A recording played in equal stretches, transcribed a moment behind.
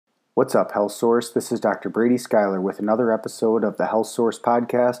What's up, Health Source? This is Dr. Brady Schuyler with another episode of the Health Source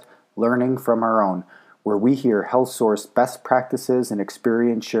podcast, Learning from Our Own, where we hear Health Source best practices and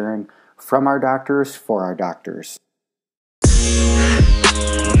experience sharing from our doctors for our doctors.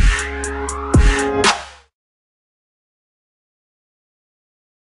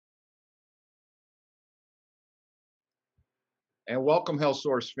 And welcome, Health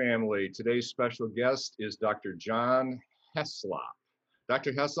Source family. Today's special guest is Dr. John Heslop.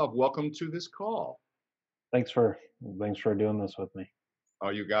 Dr. Heslop, welcome to this call. Thanks for doing this with me. Oh,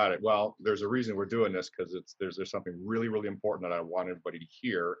 you got it. Well, there's a reason we're doing this because there's something really, really important that I want everybody to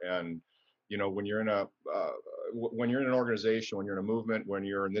hear. And you know, when you're in an organization, when you're in a movement, when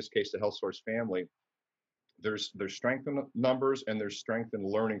you're in this case the Health Source family, there's strength in numbers and there's strength in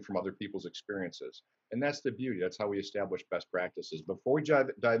learning from other people's experiences. And that's the beauty. That's how we establish best practices. Before we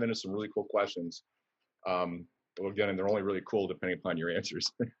dive into some really cool questions, well, again, and they're only really cool depending upon your answers.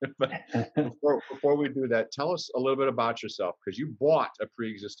 But before we do that, tell us a little bit about yourself, because you bought a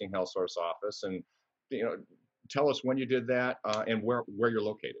pre-existing Health Source office, and tell us when you did that and where you're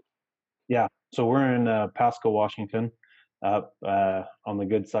located. Yeah, so we're in Pasco, Washington, up on the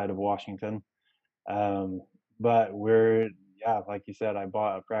good side of Washington. But like you said, I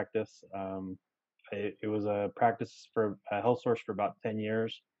bought a practice. It was a practice for Health Source for about 10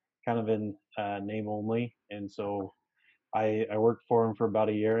 years, kind of in name only. And so I worked for him for about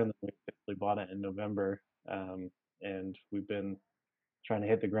a year, and then we officially bought it in November. And we've been trying to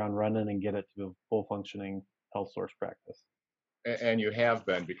hit the ground running and get it to a full functioning Health Source practice. And you have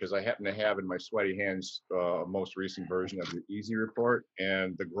been, because I happen to have in my sweaty hands a most recent version of your Easy Report,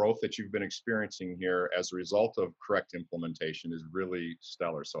 and the growth that you've been experiencing here as a result of correct implementation is really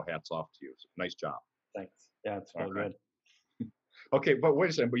stellar. So hats off to you. Nice job. Thanks. Yeah, it's really good. Okay, but wait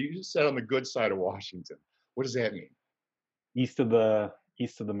a second. But you just said on the good side of Washington. What does that mean? East of the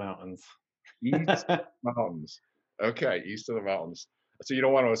mountains. East mountains. Okay, east of the mountains. So you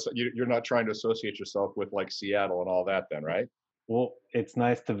don't want to. You're not trying to associate yourself with like Seattle and all that, then, right? Well, it's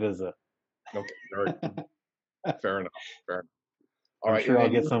nice to visit. Okay, fair enough. All right, sure, I'll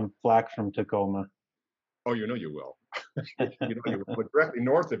get some flack from Tacoma. Oh, you know you will. You will. But directly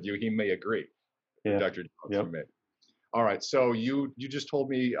north of you, he may agree. Yeah. Dr. Johnson may. All right, so you just told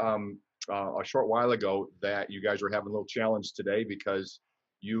me a short while ago that you guys were having a little challenge today because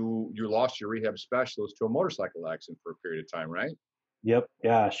you lost your rehab specialist to a motorcycle accident for a period of time, right? Yep.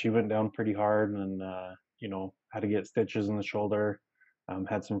 Yeah, she went down pretty hard, and had to get stitches in the shoulder.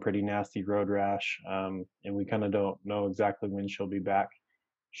 Had some pretty nasty road rash, and we kind of don't know exactly when she'll be back.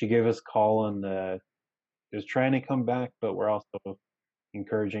 She gave us a call and is trying to come back, but we're also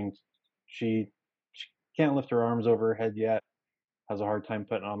encouraging. She can't lift her arms over her head yet. Has a hard time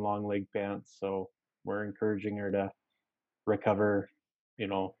putting on long leg pants, so we're encouraging her to recover,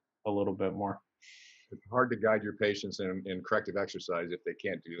 a little bit more. It's hard to guide your patients in corrective exercise if they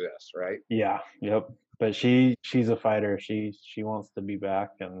can't do this, right? Yeah. Yep. But she's a fighter. She wants to be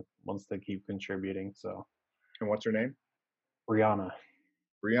back and wants to keep contributing. So. And what's her name? Brianna.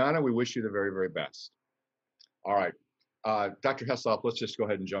 Brianna, we wish you the very, very best. All right. Dr. Heslop, let's just go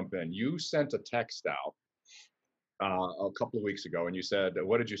ahead and jump in. You sent a text out a couple of weeks ago, and you said,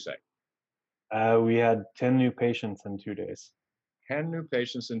 what did you say? We had 10 new patients in 2 days. 10 new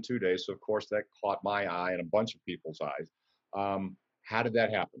patients in 2 days. So, of course, that caught my eye and a bunch of people's eyes. How did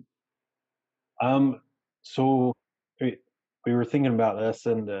that happen? So we were thinking about this,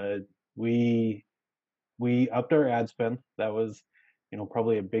 and we upped our ad spend. That was,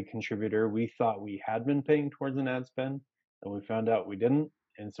 probably a big contributor. We thought we had been paying towards an ad spend, and we found out we didn't.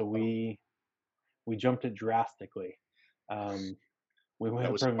 And so we jumped it drastically. We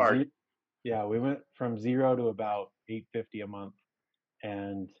went from zero to about $850 a month,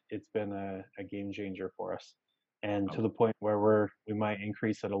 and it's been a game changer for us. And to the point where we might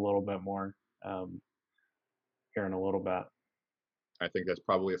increase it a little bit more here in a little bit. I think that's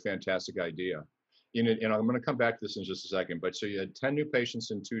probably a fantastic idea. And I'm going to come back to this in just a second. But so you had 10 new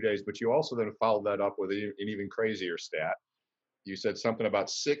patients in 2 days, but you also then followed that up with an even crazier stat. You said something about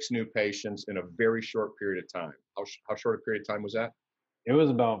 6 new patients in a very short period of time. How short a period of time was that? It was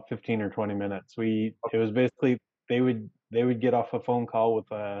about 15 or 20 minutes. It was basically they would get off a phone call with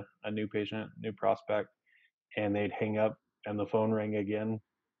a new patient, new prospect, and they'd hang up and the phone rang again,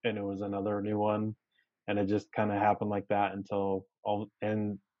 and it was another new one, and it just kind of happened like that until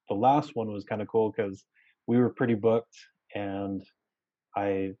and the last one was kind of cool because we were pretty booked, and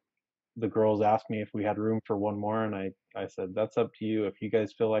the girls asked me if we had room for one more, and I said, that's up to you. If you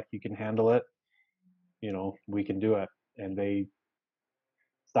guys feel like you can handle it, we can do it. And they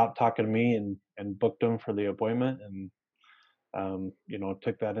stopped talking to me and booked them for the appointment, and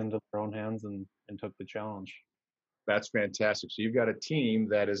took that into their own hands and took the challenge. That's fantastic. So you've got a team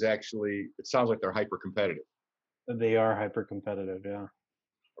that is actually, it sounds like they're hyper competitive. They are hyper competitive, yeah.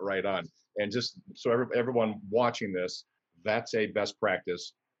 Right on. And just so everyone watching this, that's a best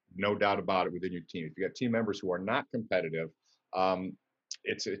practice, no doubt about it, within your team. If you got team members who are not competitive,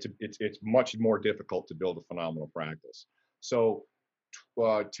 it's much more difficult to build a phenomenal practice. So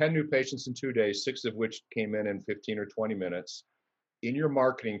 10 new patients in 2 days, 6 of which came in 15 or 20 minutes. In your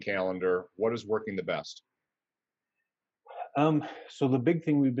marketing calendar, what is working the best? So the big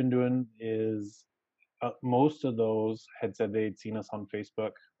thing we've been doing is most of those had said they'd seen us on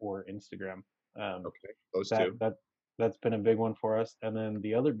Facebook or Instagram. Okay, those that, two. That's been a big one for us. And then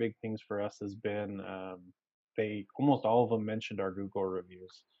the other big things for us has been they almost all of them mentioned our Google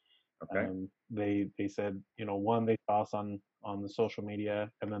reviews. Okay. They said, one, they saw us on the social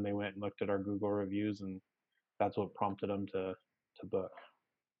media, and then they went and looked at our Google reviews, and that's what prompted them to book.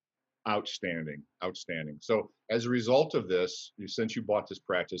 Outstanding. So as a result of this, since you bought this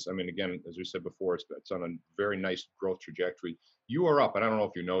practice, I mean, again, as we said before, it's on a very nice growth trajectory. You are up, and I don't know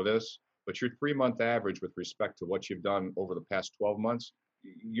if you know this, but your 3-month average with respect to what you've done over the past 12 months,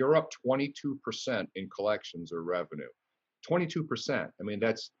 you're up 22% in collections or revenue. 22%. I mean,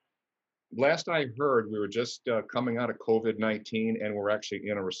 that's, last I heard, we were just coming out of COVID-19 and we're actually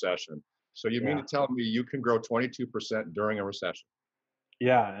in a recession. So you mean to tell me you can grow 22% during a recession?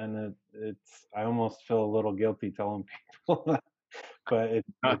 Yeah, and it's I almost feel a little guilty telling people that, but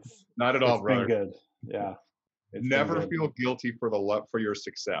Not at all, brother. Been good. Yeah. Never feel guilty for your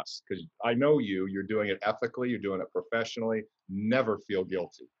success, because I know you're doing it ethically, you're doing it professionally. Never feel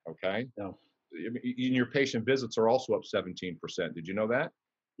guilty. Okay. No. In your patient visits are also up 17%. Did you know that?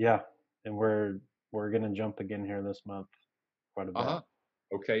 Yeah, and we're gonna jump again here this month, quite a bit.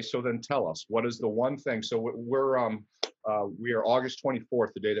 Okay, so then tell us, what is the one thing? So we are August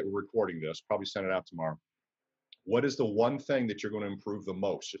 24th, the day that we're recording this. Probably send it out tomorrow. What is the one thing that you're going to improve the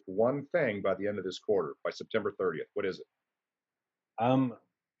most? Just one thing by the end of this quarter, by September 30th. What is it?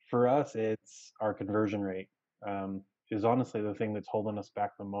 For us, it's our conversion rate. Is honestly the thing that's holding us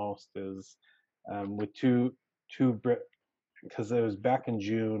back the most. Is with two because it was back in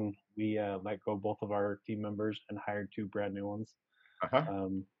June, we let go both of our team members and hired 2 brand new ones.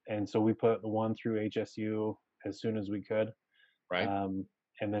 And so we put the one through HSU as soon as we could. Right. And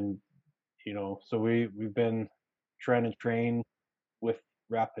then, so we've been trying to train with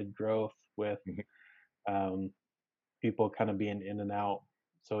rapid growth, with people kind of being in and out.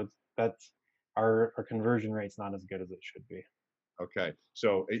 So that's our conversion rate's not as good as it should be. Okay.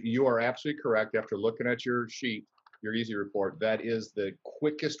 So you are absolutely correct. After looking at your sheet, your Easy Report, that is the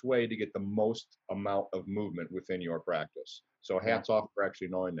quickest way to get the most amount of movement within your practice. So hats off for actually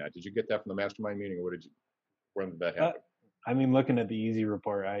knowing that. Did you get that from the mastermind meeting, or when did that happen? I mean, looking at the Easy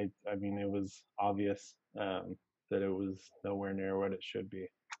Report, I mean, it was obvious that it was nowhere near what it should be.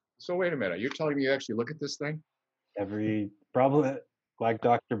 So wait a minute, you're telling me you actually look at this thing? Probably like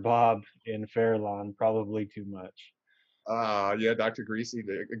Dr. Bob in Fairlawn, probably too much. Yeah, Dr. Greasy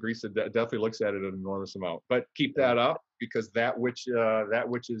definitely looks at it an enormous amount. But keep that up, because that which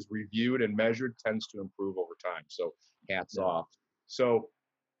is reviewed and measured tends to improve over time. So hats off. So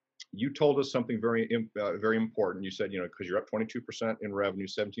you told us something very important. You said, because you're up 22% in revenue,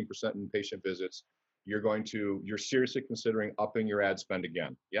 17% in patient visits, you're seriously considering upping your ad spend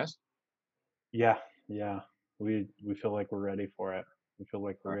again. Yes? Yeah. We feel like we're ready for it. We feel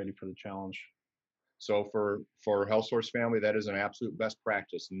like we're ready for the challenge. So for HealthSource family, that is an absolute best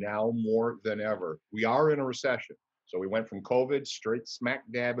practice now more than ever. We are in a recession. So we went from COVID straight smack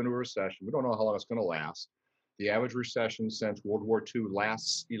dab into a recession. We don't know how long it's going to last. The average recession since World War II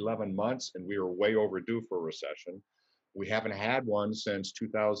lasts 11 months, and we are way overdue for a recession. We haven't had one since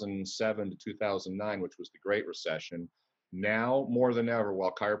 2007 to 2009, which was the Great Recession. Now more than ever,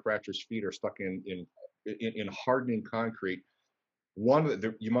 while chiropractors' feet are stuck in hardening concrete,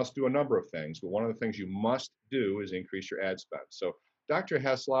 you must do a number of things, but one of the things you must do is increase your ad spend. So Dr.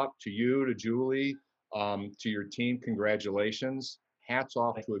 Heslop, to you, to Julie, to your team, congratulations. Hats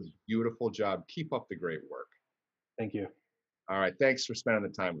off to a beautiful job. Keep up the great work. Thank you. All right. Thanks for spending the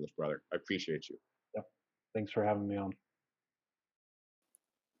time with us, brother. I appreciate you. Yep. Thanks for having me on.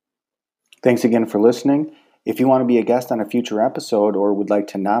 Thanks again for listening. If you want to be a guest on a future episode or would like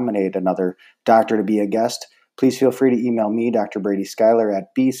to nominate another doctor to be a guest, please feel free to email me, Dr. Brady Schuyler,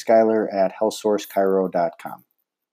 at bschuyler@healthsourcechiro.com.